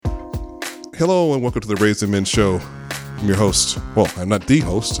Hello and welcome to the Raised Men Show. I'm your host. Well, I'm not the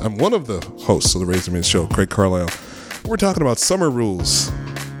host. I'm one of the hosts of the Raised Men Show, Craig Carlisle. We're talking about summer rules.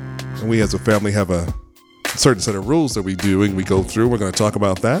 And we as a family have a certain set of rules that we do and we go through. We're going to talk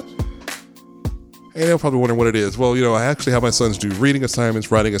about that. And they'll probably wonder what it is. Well, I actually have my sons do reading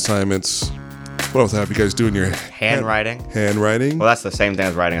assignments, writing assignments. What else have you guys do in your handwriting? Handwriting. Well, that's the same thing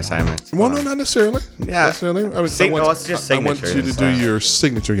as writing assignments. Well, no, not necessarily. Yeah. Necessarily. It's just I want signature. you to do your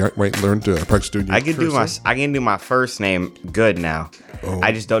signature. Right, learn to practice doing your I can do my first name good now. Oh.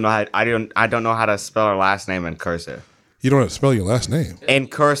 I just don't know how. I don't know how to spell our last name in cursive. You don't know how to spell your last name. In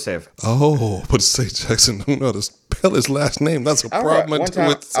cursive. Oh, but say Jackson don't know how to spell his last name. That's a problem. One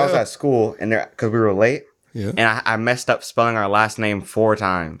time I was at school and because we were late. Yeah. And I messed up spelling our last name 4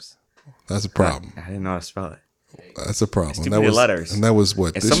 times. That's a problem. I didn't know how to spell it. That's a problem. It's too many letters. And that was what?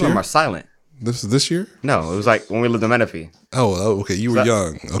 And this some year? of them are silent. This is this year? No, it was like when we lived in Menifee. Oh, okay. You were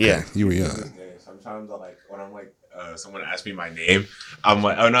young. Okay, yeah. You were young. Sometimes when I'm someone asks me my name, I'm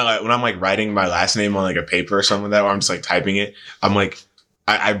like, when I'm writing my last name on a paper or something like that, or I'm just typing it, I'm like,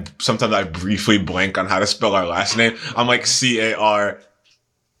 I sometimes I briefly blank on how to spell our last name. I'm like CAR.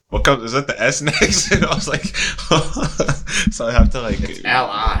 What comes? Is that the S next? And I was like, so I have to It's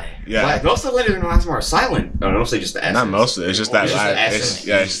LI. Yeah. But most of the letters in the last one are silent. No, mostly just the S. Not most of it. It's just that. It's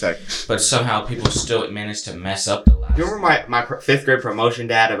It's that. But somehow people still manage to mess up the last. Do you remember my 5th grade promotion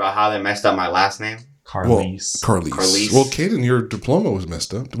dad about how they messed up my last name? Carlise. Carlise. Well, Caden, your diploma was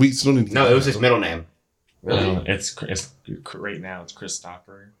messed up. We still need. No, it was his middle name. Really? It's right now. It's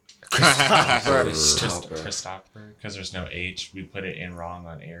Christopher. Christopher. Christopher. Because there's no H. We put it in wrong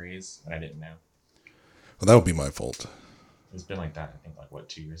on Aries, and I didn't know. Well, that would be my fault. It's been like that. I think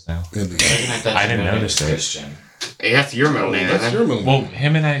 2 years now. I didn't notice it. Christian. Hey, that's your middle name. That's your middle. Well,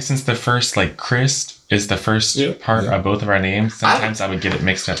 him and I, since the first Christ is the first part of both of our names. Sometimes I would get it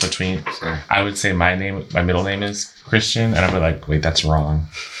mixed up between. I would say my middle name is Christian, and I'd be like, wait, that's wrong.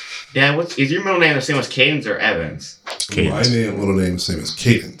 Yeah, is your middle name the same as Caden's or Evans? My middle name is the same as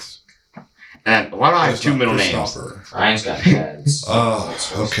Caden's. And why do I have 2 middle names? Ryan's got heads. Oh,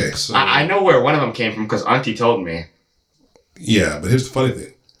 okay. So I know where one of them came from because Auntie told me. yeah, but here's the funny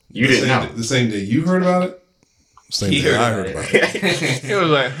thing. You didn't know. The same day you heard about it, same day I heard about it. It was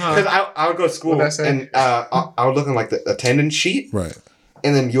like, huh? Because I would go to school and I would look in the attendance sheet. Right.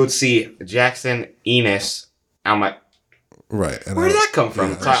 And then you would see Jackson, Enos. I'm like, Right. And where did that come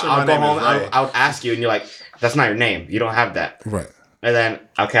from? Yeah. So I'll go home. I would ask you, and you're like, "That's not your name. You don't have that." Right. And then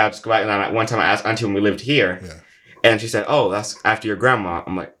I'll just go back. And then one time I asked Auntie when we lived here, and she said, "Oh, that's after your grandma."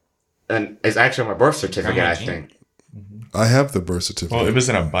 I'm like, and it's actually on my birth certificate. Grandma I Jean. think. I have the birth certificate. Well, it was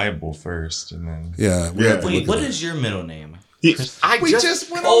in a Bible first, and then Wait, what is your middle name? We just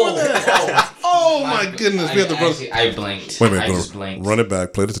went over that. Oh my goodness, we have the brother. I blinked. Wait a minute, I just blinked. run it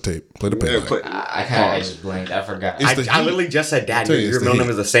back. Play the tape. Play the tape. I just blinked. I forgot. It's the I heat. literally just said, "Dad, Tell you, your it's the middle name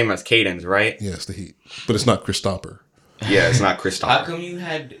heat. is the same as Caden's, right?" Yes, the heat, but it's not Christopher. Yeah, it's not How Christopher. come you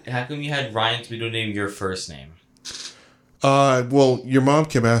had Ryan's middle name your first name? Well, your mom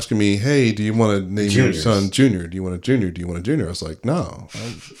kept asking me, "Hey, do you want to name your Juniors. son Junior? Do you want a Junior? Do you want a Junior?" I was like, "No,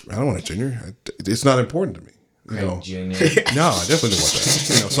 I don't want a Junior. It's not important to me." Junior. No, I definitely don't want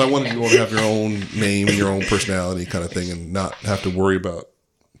that. So I wanted you to have your own name and your own personality kind of thing, and not have to worry about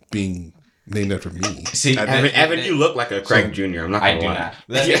being named after me. See, Evan, you look like a Craig Jr. I'm not I gonna do lie. not.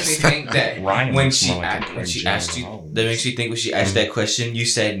 That makes me think that Ryan when looks she more like a when she Craig asked you, Jr. that makes me think when she asked that question, you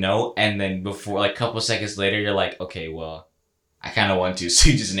said no, and then before, a couple seconds later, you're like, okay, well, I kind of want to, so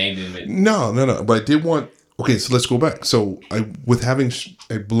you just named him. No. But I did want. Okay, so let's go back. So with having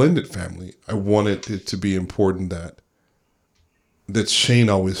a blended family, I wanted it to be important that Shane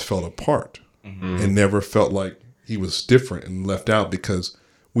always felt apart and never felt like he was different and left out because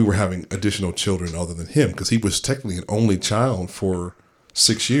we were having additional children other than him, because he was technically an only child for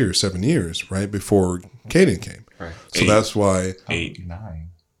 7 years, right before Caden came. Right. So that's why. 8, 9.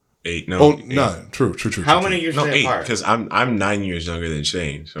 8. No. Oh, 8. 9. True. How many years No, are they 8. apart? Because I'm 9 years younger than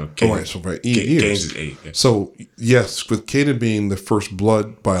Shane. So Right. 8 years. Gaines is 8. Yeah. So yes, with Caden being the first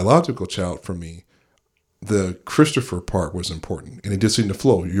blood biological child for me, the Christopher part was important, and it just seemed to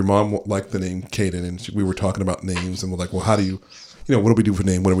flow. Your mom liked the name Caden, and we were talking about names, and we're like, well, how do you, what do we do for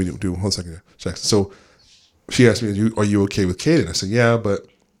name? What do we do? 1 second, Jackson. So she asked me, are you okay with Caden? I said, yeah, but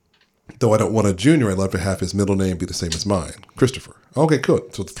though I don't want a Junior, I'd love to have his middle name be the same as mine, Christopher. Okay,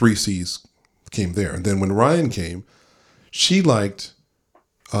 good. So the 3 C's came there. And then when Ryan came, she liked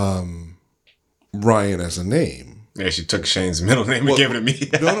Ryan as a name. Yeah, she took Shane's middle name and gave it to me.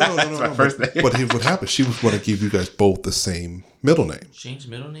 No. That's my first name. But what happened? She was going to give you guys both the same middle name. Shane's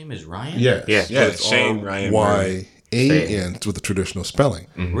middle name is Ryan? Yeah. Yeah, So it's Shane, Ryan, A-N with the traditional spelling.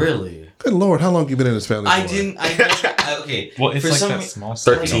 Really? Good Lord, how long have you been in this family? I for? didn't. Okay. Well, it's For like some that re- small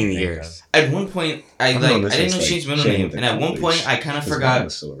stuff you 13 don't think years. At one point, I didn't know Shane's middle name, and at one point, I kind of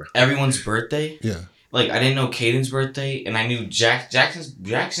forgot everyone's birthday. Yeah. Like I didn't know Caden's birthday, and I knew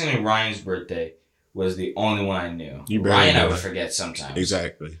Jackson and Ryan's birthday was the only one I knew. You barely Ryan I know would it. forget sometimes.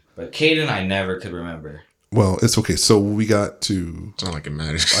 Exactly. But Caden I never could remember. Well, it's okay. So we got to... It's not like it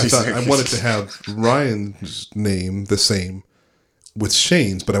matters. I thought I wanted to have Ryan's name the same with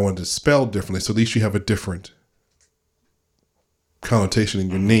Shane's, but I wanted to spell differently. So at least you have a different connotation in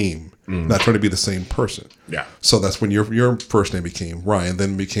your name, not trying to be the same person. Yeah. So that's when your first name became Ryan.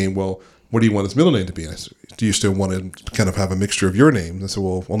 Then became, well, what do you want his middle name to be? And I said, do you still want to kind of have a mixture of your names? And I said,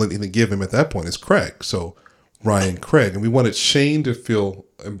 well, only thing to give him at that point is Craig. So Ryan Craig. And we wanted Shane to feel,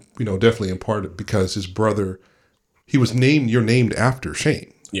 definitely imparted because his brother, you're named after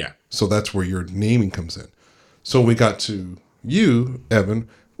Shane. Yeah. So that's where your naming comes in. So when we got to you, Evan,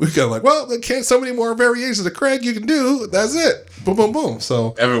 we got like, well, there can't so many more variations of Craig you can do. That's it. Boom, boom, boom.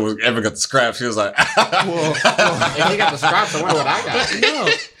 So Evan got the scraps. He was like, well, If you got the scraps, I wonder what I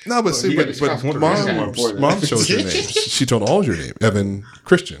got. no, but see, you got the scraps, but what are you mom gonna- mom chose your name. She told all your name, Evan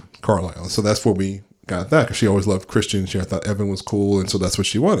Christian Carlisle. So that's where we got that because she always loved Christian. She thought Evan was cool, and so that's what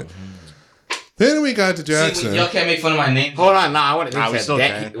she wanted. Then we got to Jackson. See, y'all can't make fun of my name. Hold on, I want to. Nah, we still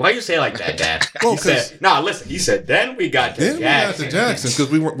Dad. Why you say it like that, Dad? Well, He said, listen. He said, then we got to Then we got Jackson. to Jackson because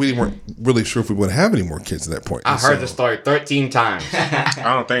we weren't really sure if we would have any more kids at that point. I And heard so- the story 13 times.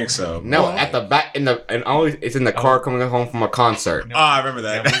 I don't think so. No, at the back and always it's in the car coming home from a concert. Oh, I remember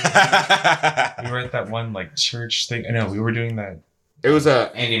that. We were at that one like church thing. No, we were doing that. It was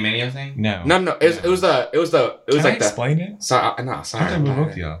a Andy Mineo thing? No. no. It was Can I like the. explain it? Sorry, no, How sorry. did we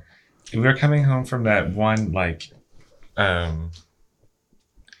both y'all? We were coming home from that one like,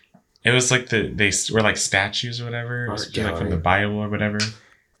 it was like they were like statues or whatever. It was Art like from gallery. the Bible or whatever.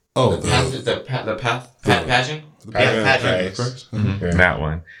 Oh, The pageant? Yeah, pageant. Christ. Christ. Yeah. That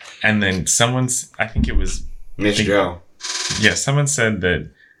one. And then I think it was, Miss Joe. yeah, someone said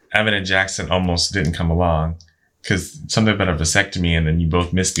that Evan and Jackson almost didn't come along because something about a vasectomy and then you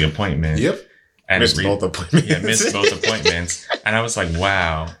both missed the appointment. Yep. And Missed both appointments. Yeah, missed both appointments. And I was like,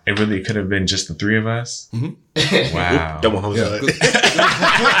 wow, it really could have been just the three of us. Mm-hmm. Wow. Double homicide.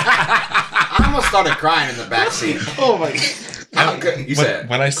 I almost started crying in the back seat. Oh my. You said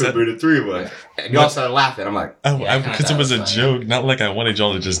when I said, could be the three of us, and y'all started laughing. I'm like, Yeah, I because kinda it was a thought it was joke, not like I wanted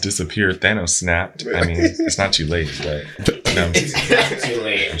y'all to just disappear. Thanos snapped. I mean, it's not too late, but no, It's too I'm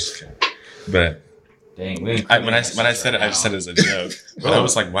late. just kidding. But Dang, we didn't when I said it, I just said it as a joke. But I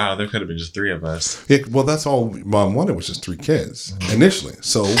was like, wow, there could have been just three of us. Yeah, well, that's all Mom wanted was just 3 kids initially.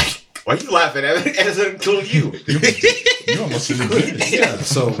 So why you laughing at it? It doesn't include you. You almost did it. yeah,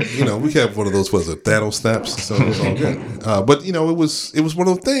 so we have one of those Thanos snaps, so it was all good. But it was one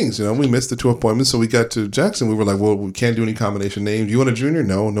of those things. We missed the 2 appointments, so we got to Jackson. We were like, well, we can't do any combination names. You want a junior?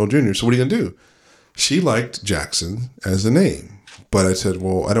 No junior. So what are you gonna do? She liked Jackson as a name, but I said,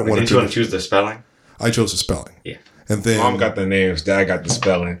 well, I don't want Did to. you want to choose the spelling? I chose the spelling. Yeah. And then Mom got the names. Dad got the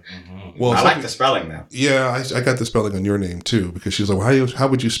spelling. well, I like the spelling now. yeah, I got the spelling on your name too because she was like, well, how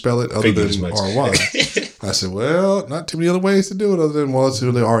would you spell it other Figured than as much. R-Y? I said, well, not too many other ways to do it other than, well, it's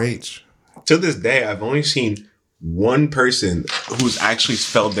really RH. To this day, I've only seen one person who's actually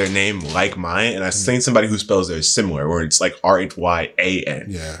spelled their name like mine, and I've seen somebody who spells theirs similar, where it's like RHYAN.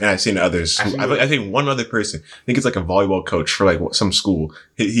 Yeah. And I've seen others. I think one other person. I think it's like a volleyball coach for like some school.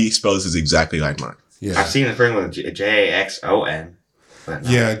 He spells his exactly like mine. Yeah. I've seen the thing with JAXON. but no.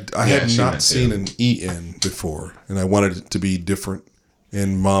 Yeah, I Yeah, had I've seen not that seen too. an EN before, and I wanted it to be different.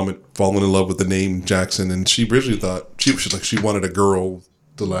 And Mom had fallen in love with the name Jackson, and she originally thought she wanted a girl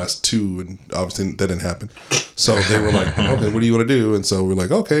the last 2, and obviously that didn't happen. So they were like, okay, what do you want to do? And so we're like,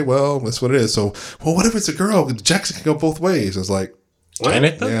 okay, well, that's what it is. So, well, what if it's a girl? Jackson can go both ways. I was like, Can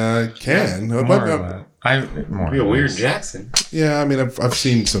it though? yeah, I can. More But- of that. More Be a of weird this. Jackson. yeah, I mean, I've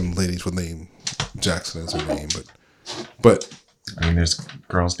seen some ladies with name Jackson as their name, but I mean, there's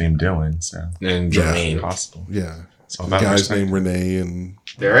girls named Dylan, so And Yeah. Jermaine. possible. yeah, So the that guy's respect- named Renee, and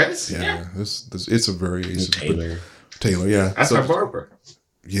There is? yeah, it's a variation. Taylor. Taylor, yeah. That's So- my barber.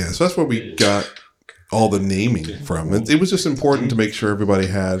 Yeah, so that's where we got all the naming from. It was just important to make sure everybody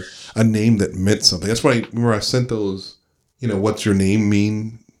had a name that meant something. That's why I remember I sent those, what's your name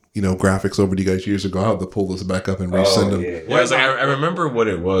mean, graphics over to you guys years ago. I'll have to pull this back up and resend them. Yeah, I was like, I remember what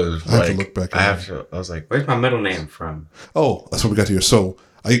it was. I have to Like, look back I at have to. I was like, Where's my middle name from? Oh, that's what we got here. So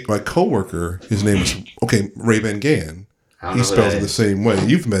my coworker, his name is Ray Van Gann. I don't He know who spells that it the is. same way.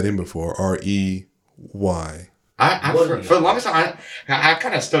 You've met him before. REY. For the longest time, I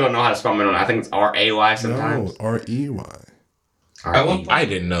kind of still don't know how to spell my middle name. I think it's R-A-Y sometimes. No, R-E-Y. I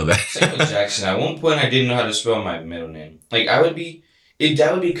didn't know that. Same with Jackson. At one point, I didn't know how to spell my middle name. Like, Dad would be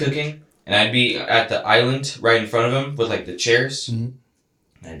cooking, and I'd be at the island right in front of him with, like, the chairs. Mm-hmm.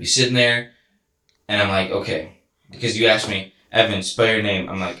 And I'd be sitting there, and I'm like, okay. Because you asked me, Evan, spell your name.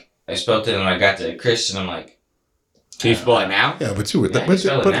 I'm like, I spelled it, and I got to Christian. I'm like, can you spell it now? Yeah, but you were... Yeah, but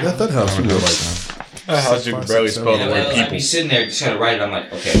spell it now. at that house, you were like... How you can barely spell the word I'd people. be sitting there just kind of write it. I'm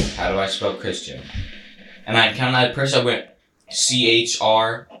like, okay, how do I spell Christian? And I kind of, at first I went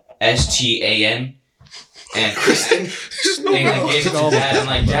CHRSTAN. And Kristen, and I gave it to Dad. I'm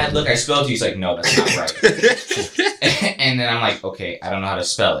like, Dad, look, I spelled it. He's like, no, that's not right. And then I'm like, okay, I don't know how to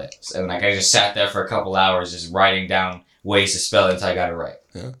spell it. And like, I just sat there for a couple hours just writing down ways to spell it until I got it right.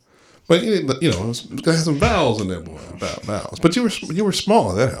 Yeah. But, you know, it has some vowels in there, boy. Vowels. But you were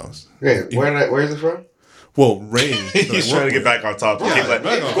small at that house. Wait, where is it from? Well, Ray... He's trying to get back on topic. Yeah, He's like,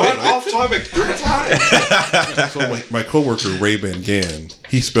 back on Going topic. off topic 3 times. So my coworker, Ray Van Gan,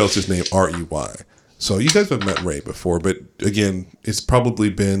 he spells his name R-E-Y. So you guys have met Ray before, but again, it's probably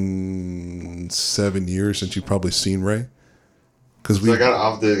been 7 years since you've probably seen Ray. So I got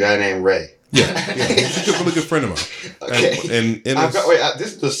off the guy named Ray. Yeah, he's a really good friend of mine. Okay. And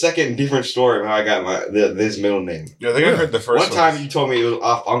this is the second different story of how I got this middle name. yeah, I think I heard the first One time you told me it was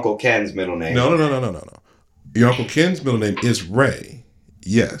off Uncle Ken's middle name. No. Your Uncle Ken's middle name is Ray,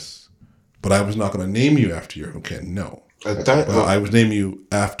 yes, but I was not going to name you after your Uncle Ken. No, I would name you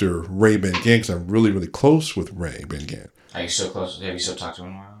after Ray Ben Gan because I'm really, really close with Ray Ben Gan. Are you so close? Have you still talked to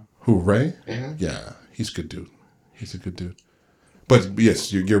him a while? Who, Ray? Yeah. Yeah, he's a good dude. He's a good dude. But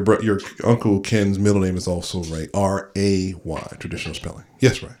yes, your Uncle Ken's middle name is also Ray. R-A-Y, traditional spelling.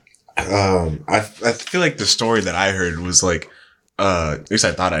 Yes, Ray. I feel like the story that I heard was like, at least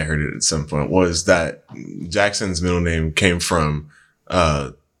I thought I heard it at some point, was that Jackson's middle name came from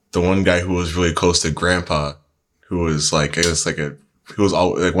the one guy who was really close to Grandpa, who was like, who was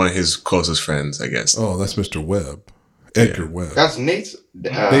like one of his closest friends, I guess. Oh, that's Mr. Webb. Edgar Webb. That's Nate's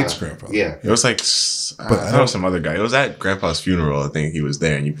grandfather. Yeah. It was like, but I thought it was some other guy. It was at Grandpa's funeral. I think he was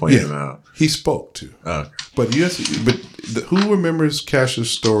there, and you pointed him out. He spoke too. But who remembers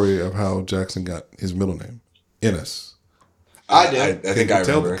Cash's story of how Jackson got his middle name? Ennis. I did. I think I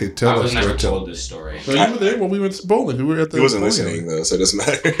remember. Tell I was us. never told this story. So you were there when we went bowling. We were at the. He wasn't bowling listening alley. though, so it doesn't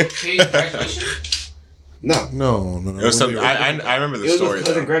matter. Hey, congratulations. No. No. It was some, I remember the It was story. with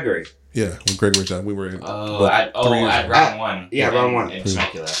cousin though. Gregory. Yeah, when Greg was out, we were in. At round one. Yeah, round one. In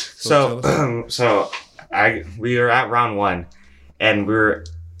Temecula. So we were at round one, and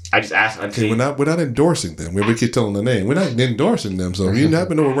I just asked Auntie. Okay, we're not endorsing them. We keep telling the name. We're not endorsing them. So you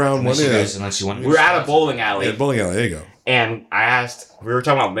happen to know what round one is. Unless you want to. We're at a bowling alley. Yeah, bowling alley. There you go. And I asked, we were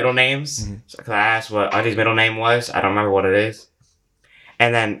talking about middle names. So I asked what Auntie's middle name was. I don't remember what it is.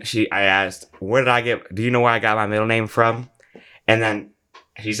 And then I asked, do you know where I got my middle name from? And then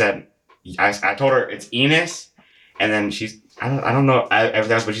she said, I told her it's Enos. And then I don't know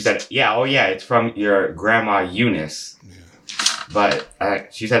everything else, but she said, it's from your grandma Eunice. Yeah. But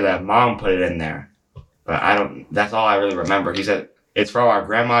she said that Mom put it in there. But that's all I really remember. He said, it's from our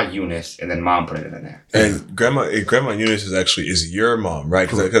grandma Eunice, and then Mom put it in there. And Grandma Eunice is your mom, right?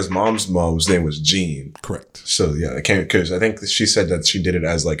 Because mom's name was Jean. Correct. So yeah, because I think she said that she did it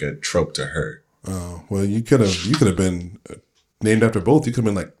as like a trope to her. Oh well, you could have been named after both. You could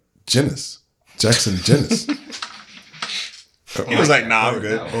have been like Jennis, Jackson Jennis. He was like, "Nah, I'm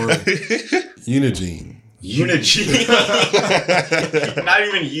good." Or Eugene. Eugene. Not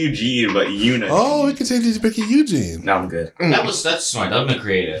even Eugene, but Eugene. Oh, we could change it to Becky Eugene. No, I'm good. That's smart. That would have been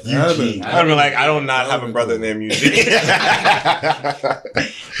creative. Eugene. I'd be like, I do not have a brother named Eugene.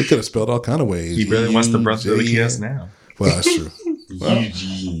 We could have spelled all kind of ways. He barely wants the brother that he has now. Well, that's true.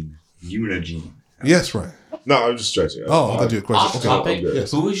 Eugene. Eugene. Yes, right. No, I'm just stretching. Oh, I thought you had a question. Off topic.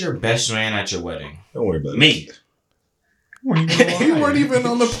 Yes. Who was your best man at your wedding? Don't worry about it. Me. You weren't even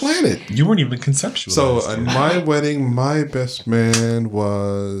on the planet. You weren't even conceptual. So at my wedding, my best man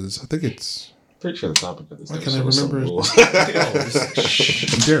was, I think it's Pretty sure the topic of this. Why can't I remember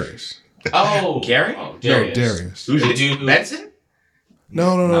Darius. Oh, Gary? Oh, No, Darius. Darius. Who's The dude who- Benson?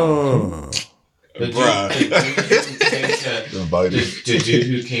 No. The dude, Bruh. the dude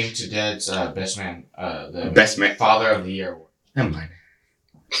who came to Dad's best man, the Best man. father of the year award. Never mind.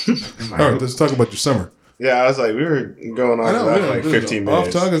 All right, let's talk about your summer. Yeah, I was like, we were going on for that for like 15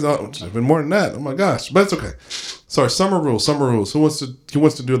 minutes. Off target. It's been more than that. Oh my gosh, but it's okay. Sorry, summer rules. Who wants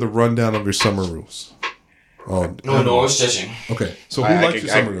to do the rundown of your summer rules? Oh, No, we're stitching. Okay, so who likes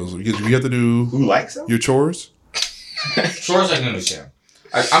your summer rules? You have to do Who likes them? your chores. Chores I can understand.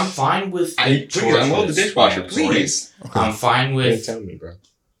 I'm fine with. Please unload the dishwasher, please. Okay. I'm fine with. Tell me, bro.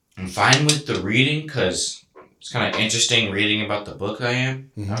 I'm fine with the reading because it's kind of interesting reading about the book I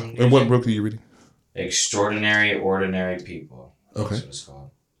am. Mm-hmm. And what book are you reading? Extraordinary Ordinary People. Okay. That's what it's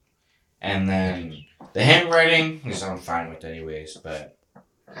called. And then the handwriting is I'm fine with anyways, but.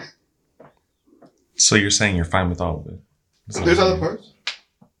 So you're saying you're fine with all of it? There's other parts.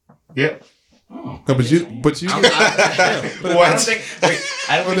 Yep. Oh, No, but you. I don't think But he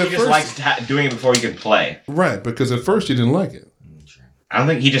at just first- likes doing it before he can play. Right, because at first you didn't like it. I don't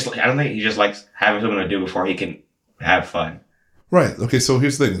think he just likes having something to do before he can have fun. Right. Okay. So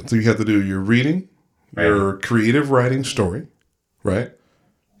here's the thing. So you have to do your reading, your creative writing story, right?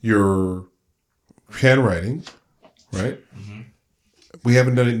 Your handwriting, right? Mm-hmm. We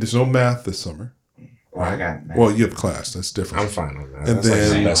haven't done it. There's no math this summer. Well, I got that. Well, you have class. That's different. I'm fine with that. And That's like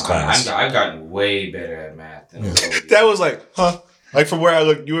then- the best class. I've gotten way better at math than That was like, huh? Like from where I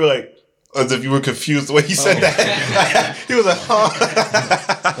looked, you were like, as if you were confused the way he said that. He was like,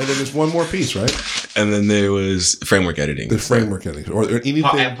 huh? And then there's one more piece, right? And then there was framework editing. The framework editing, or anything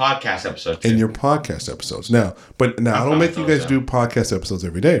and podcast episodes. in your podcast episodes. Now, I don't make you guys do podcast episodes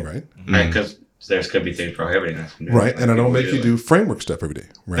every day, right? Right, because there could be things prohibiting us from doing Right. it. And I don't make you do framework stuff every day,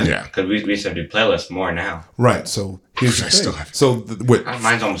 right? Yeah. Because we used to do playlists more now. Right. So here's the I thing. still have- So wait,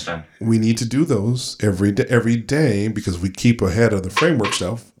 Mine's almost done. we need to do those every day because we keep ahead of the framework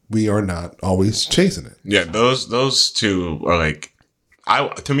stuff. We are not always chasing it. Yeah, those two are like,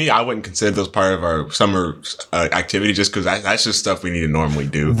 to me, I wouldn't consider those part of our summer activity just because that's just stuff we need to normally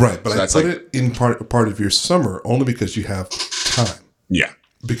do. Right. But So I that's put like, it in part of your summer only because you have time. yeah.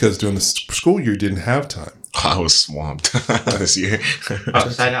 Because during the school year, you didn't have time. I was swamped this year. Oh,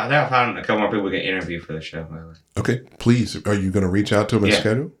 so I think I found a couple more people we can interview for the show. By the way. Okay. Please, are you going to reach out to them and Yeah.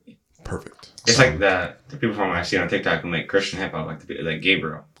 schedule? Perfect. It's like the people from I see on TikTok who make Christian hip hop, like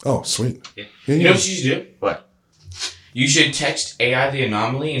Gabriel. Oh, sweet. Yeah. Yeah, You yeah. know what you should do? What? You should text AI the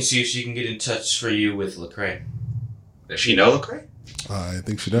Anomaly and see if she can get in touch for you with Lecrae. Does she know Lecrae? I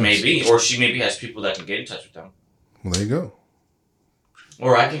think she does. Maybe. Or she maybe has people that can get in touch with them. Well, there you go.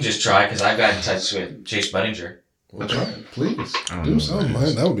 Or I can just try because I got in touch with Chase Budinger. That's right. Please don't do know something, what that man.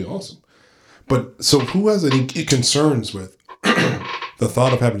 is. That would be awesome. But so, who has any concerns with the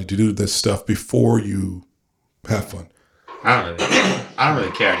thought of having to do this stuff before you have fun? I don't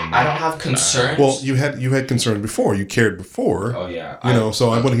really care anymore. I don't have concerns. Well, you had concerns before. You cared before. Oh yeah. You know, so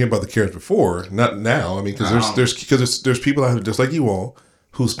I want to hear about the cares before, not now. I mean, because there's people out there just like you all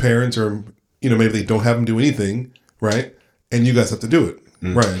whose parents are, maybe they don't have them do anything, right? And you guys have to do it,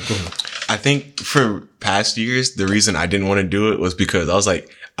 right? Go ahead. I think for past years, the reason I didn't want to do it was because I was like,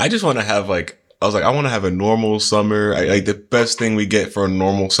 I just want to have I want to have a normal summer. Like the best thing we get for a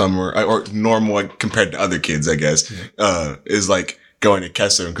normal summer or normal compared to other kids, I guess, is like going to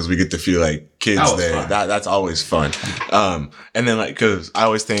Kessler because we get to feel like kids there. Fun. That's always fun. And then cause I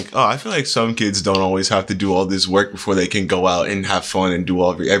always think, I feel like some kids don't always have to do all this work before they can go out and have fun and do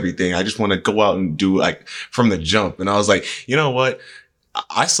everything. I just want to go out and do from the jump. And I was like, you know what?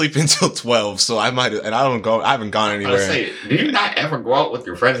 I sleep until 12, so I might, and I haven't gone I anywhere. was saying, do you not ever go out with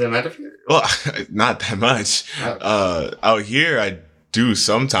your friends in Meadowfield? Well, not that much. Out here, I do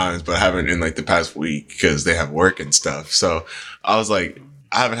sometimes, but I haven't in the past week because they have work and stuff. So I was like,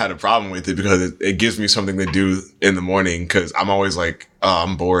 I haven't had a problem with it because it gives me something to do in the morning because I'm always like,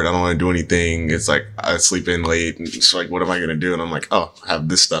 I'm bored. I don't want to do anything. It's like I sleep in late and it's like, what am I going to do? And I'm like, I have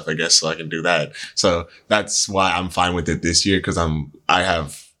this stuff, I guess, so I can do that. So that's why I'm fine with it this year because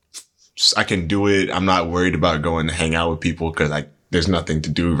I can do it. I'm not worried about going to hang out with people because there's nothing to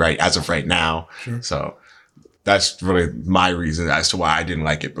do as of right now. Sure. So that's really my reason as to why I didn't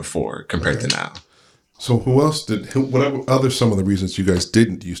like it before compared to now. So what other some of the reasons you guys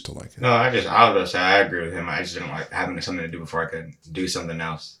didn't used to like it? No, I was gonna say I agree with him. I just didn't like having something to do before I could do something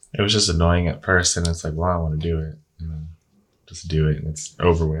else. It was just annoying at first, and it's like, well, I want to do it, and then just do it, and it's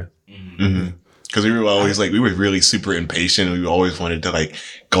over with. Because we were always we were really super impatient. We always wanted to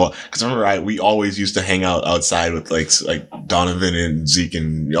go. Because remember, we always used to hang out outside with like Donovan and Zeke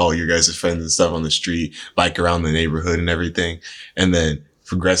and all your guys' friends and stuff on the street, bike around the neighborhood and everything. And then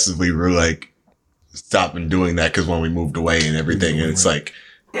progressively, we were stopping doing that because when we moved away and everything, and it's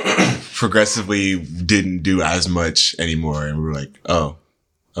progressively didn't do as much anymore. And we were like, oh,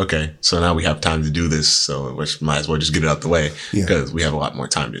 okay, so now we have time to do this, so we might as well just get it out the way because we have a lot more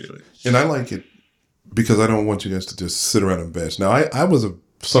time to do it. And I like it because I don't want you guys to just sit around and veg. Now, I was a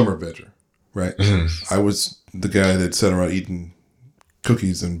summer vegger, right? I was the guy that sat around eating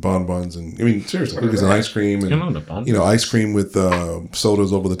cookies and bonbons and seriously, cookies and ice cream and ice cream with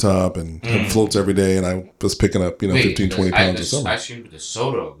sodas over the top and floats every day. And I was picking up 15, 20 pounds of something. Ice cream with the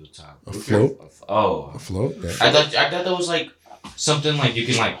soda over the top. A float? A float? Yeah. I thought that was like something like you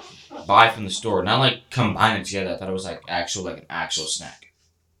can like buy from the store, not like combine it together. I thought it was like an actual snack.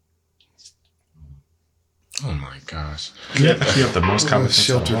 Oh my gosh! You have the most common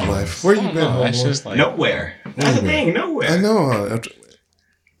sheltered life. Where you been? That's just like nowhere. That's the thing. Nowhere. I know.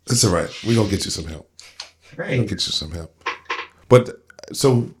 It's all right. We're going to get you some help. Right. We're going to get you some help. But,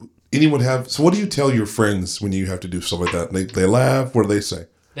 so, what do you tell your friends when you have to do stuff like that? They laugh? What do they say?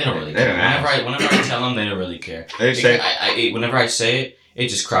 They don't really care. Whenever I tell them, they don't really care. They say... whenever I say it, it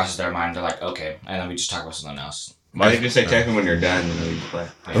just crosses their mind. They're like, okay. And then we just talk about something else. Why you just say text me when you're done and then we play?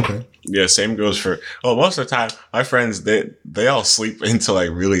 Okay. Yeah, same goes for... Well, most of the time, my friends, they all sleep until,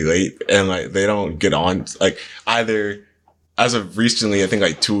 like, really late. And, like, they don't get on... Like, either... As of recently, I think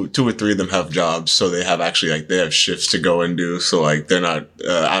like two or three of them have jobs, so they have actually they have shifts to go and do. So like they're not,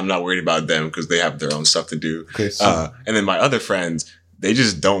 I'm not worried about them because they have their own stuff to do. Okay, so. And then my other friends, they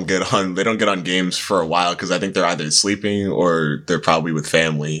just don't get on. They don't get on games for a while because I think they're either sleeping or they're probably with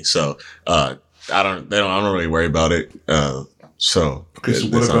family. So I don't really worry about it. So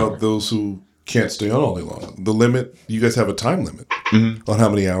what about those who can't stay on all day long? The limit, you guys have a time limit on how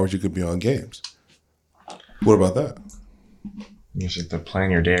many hours you could be on games. What about that? You should have to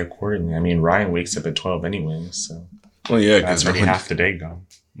plan your day accordingly. I mean, Ryan wakes up at 12 anyway, so. Well, yeah, that's already half the day gone.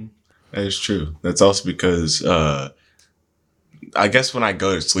 That is true. That's also because I guess when I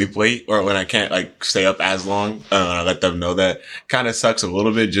go to sleep late or when I can't like stay up as long, I let them know that kind of sucks a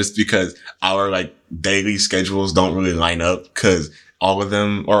little bit just because our like daily schedules don't really line up because all of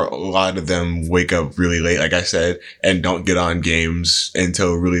them or a lot of them wake up really late, like I said, and don't get on games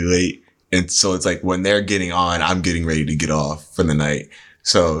until really late. And so it's like when they're getting on, I'm getting ready to get off for the night.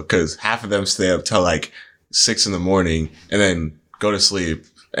 So, cause half of them stay up till like 6 a.m. and then go to sleep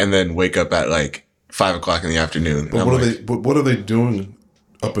and then wake up at like 5 o'clock in the afternoon. But what are they doing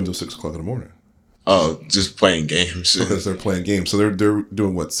up until 6 o'clock in the morning? Oh, just playing games. Because they're playing games. So they're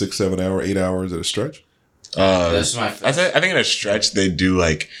doing what, 6, 7 hours, 8 hours at a stretch? That's my I think in a stretch they do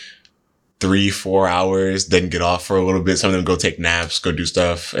like 3-4 hours, then get off for a little bit. Some of them go take naps, go do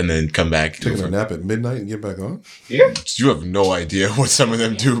stuff, and then come back. Taking a nap at midnight and get back on? Yeah. You have no idea what some of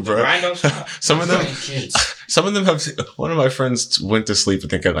them do, bro. Some of them have. One of my friends went to sleep, I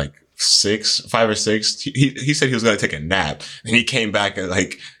think at like 5 or 6. He said he was going to take a nap, and he came back at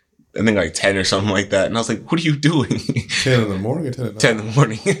like, I think like 10 or something like that. And I was like, what are you doing? 10 in the morning or 10 at night? 10 in the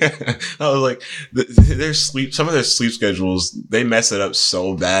morning. I was like, some of their sleep schedules, they mess it up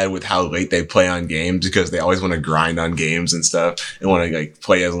so bad with how late they play on games because they always want to grind on games and stuff and want to like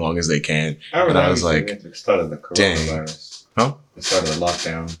play as long as they can. I was like, it started the coronavirus. Huh? It started the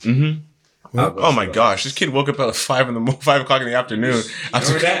lockdown. Mm-hmm. Oh my gosh, this kid woke up at 5 o'clock in the afternoon.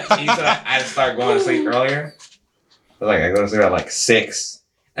 Remember that? He said I had to start going to sleep earlier. I go to sleep at like 6.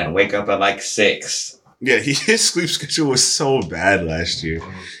 And wake up at like 6. Yeah, his sleep schedule was so bad last year.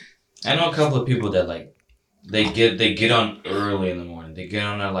 I know a couple of people that like they get on early in the morning. They get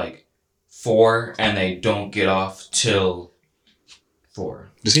on at like 4 and they don't get off till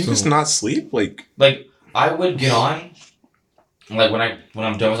 4. Does he just not sleep? Like I would get on. Like when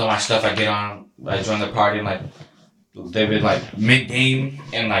I'm done with all my stuff, I get on. I join the party and like they've been like mid game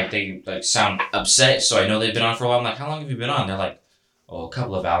and like they like sound upset. So I know they've been on for a while. I'm like, how long have you been on? They're like, a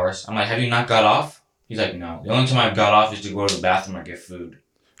couple of hours. I'm like, have you not got off? He's like, no. The only time I've got off is to go to the bathroom or get food.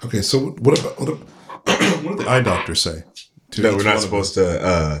 Okay, so what do the eye doctors say? No, we're not supposed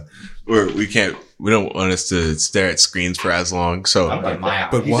to, we don't want us to stare at screens for as long, so. But why?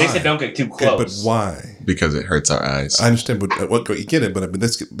 They said don't get too close. But why? Because it hurts our eyes. I understand, but you get it, but I mean,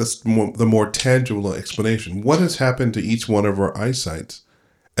 that's the more tangible explanation. What has happened to each one of our eyesights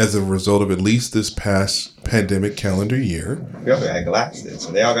as a result of at least this past pandemic calendar year? We all got glasses,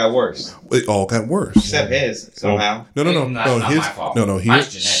 so they all got worse. It all got worse. Except his, somehow. No. Not my fault.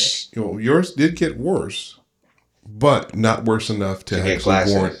 Mine's genetic. Yours did get worse, but not worse enough to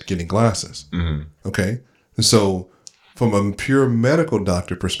actually warrant getting glasses. Mm-hmm. Okay? And so, from a pure medical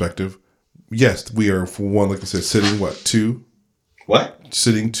doctor perspective, yes, we are, for one, like I said, sitting,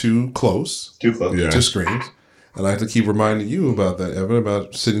 sitting too close. Too close. Yeah. To screens. And I have to keep reminding you about that, Evan,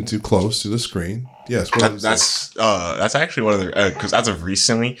 about sitting too close to the screen. Yes, that's actually one of the because as of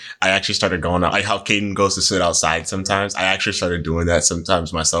recently, I actually started going out like how Caden goes to sit outside sometimes. I actually started doing that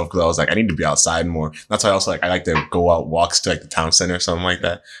sometimes myself because I was like, I need to be outside more. That's why I also like I like to go out walks to like the town center or something like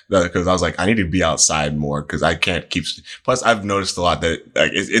that because I was like I need to be outside more because I can't keep. Plus, I've noticed a lot that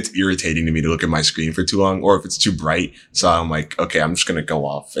like it's irritating to me to look at my screen for too long or if it's too bright. So I'm like, okay, I'm just gonna go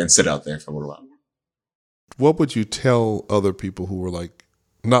off and sit out there for a little while. What would you tell other people who were like,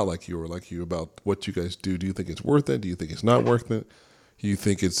 not like you or like you about what you guys do? Do you think it's worth it? Do you think it's not worth it? Do you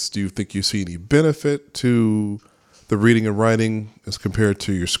think you see any benefit to the reading and writing as compared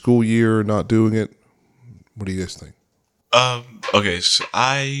to your school year not doing it? What do you guys think? Okay, so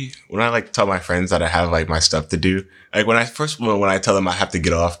when I like tell my friends that I have like my stuff to do, like when I tell them I have to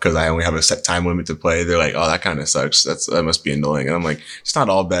get off because I only have a set time limit to play, they're like, oh, that kind of sucks. That must be annoying. And I'm like, it's not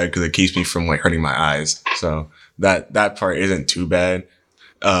all bad because it keeps me from like hurting my eyes. So that part isn't too bad.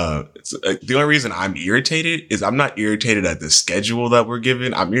 The only reason I'm irritated is I'm not irritated at the schedule that we're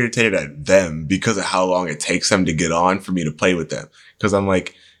given. I'm irritated at them because of how long it takes them to get on for me to play with them. Cause I'm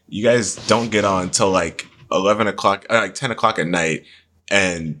like, you guys don't get on till like 11 o'clock, like 10 o'clock at night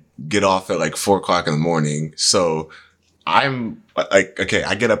and get off at like 4 o'clock in the morning. So I'm like, okay,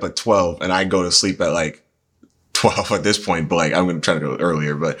 I get up at 12 and I go to sleep at like 12 at this point, but like I'm going to try to go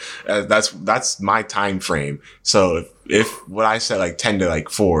earlier, but that's my time frame. So if what I said like 10 to like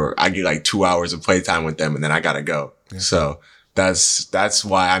 4, I get like 2 hours of playtime with them and then I got to go. Yeah. So that's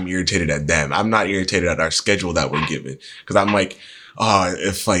why I'm irritated at them. I'm not irritated at our schedule that we're given because I'm like,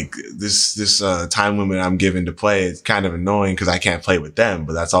 if like this time limit I'm given to play, it's kind of annoying because I can't play with them,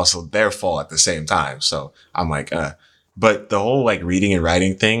 but that's also their fault at the same time. So I'm like, but the whole like reading and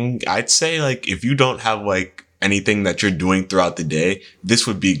writing thing, I'd say like if you don't have like anything that you're doing throughout the day, this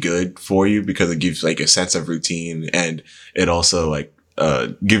would be good for you because it gives like a sense of routine and it also like,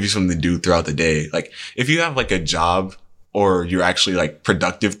 give you something to do throughout the day. Like if you have like a job or you're actually like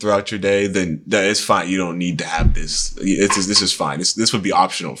productive throughout your day, then that is fine. You don't need to have this. This is fine. This would be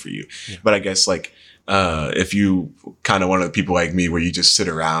optional for you. Yeah. But I guess like, if you kind of one of the people like me where you just sit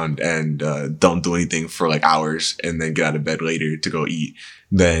around and, don't do anything for like hours and then get out of bed later to go eat,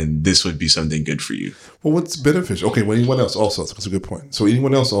 then this would be something good for you. Well, what's beneficial? Okay. Well, anyone else also, that's a good point. So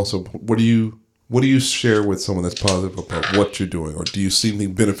anyone else also, what do you share with someone that's positive about what you're doing? Or do you see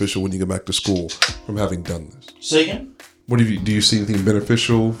anything beneficial when you go back to school from having done this? Say again? Do you see anything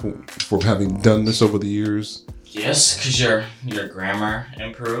beneficial from having done this over the years? Yes, because your grammar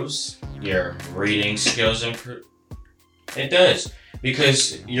improves, your reading skills improve. It does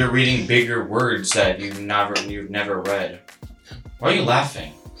because you're reading bigger words that you've never read. Why are you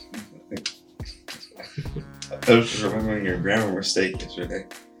laughing? I was just remembering your grammar mistake yesterday.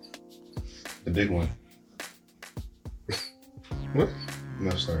 The big one. What?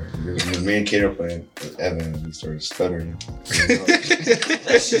 No, sorry. Me and Kate are playing with Evan and we started stuttering.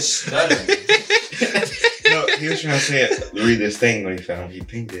 That's just stuttering. No, he was trying to say it. Read this thing when he found. He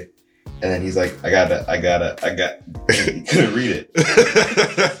pinged it. And then he's like, I got. He couldn't read it.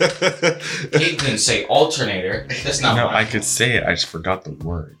 Kate didn't say alternator. That's not. No, I could say it. I just forgot the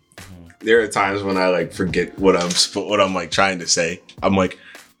word. There are times when I like forget what I'm like trying to say. I'm like,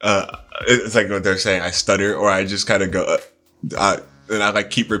 it's like what they're saying. I stutter or I just kind of go, and I like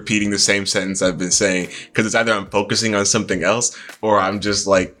keep repeating the same sentence I've been saying because it's either I'm focusing on something else or I'm just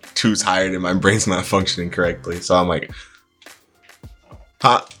like too tired and my brain's not functioning correctly. So I'm like,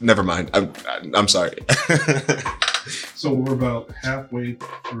 never mind. I'm sorry. So we're about halfway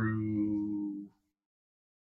through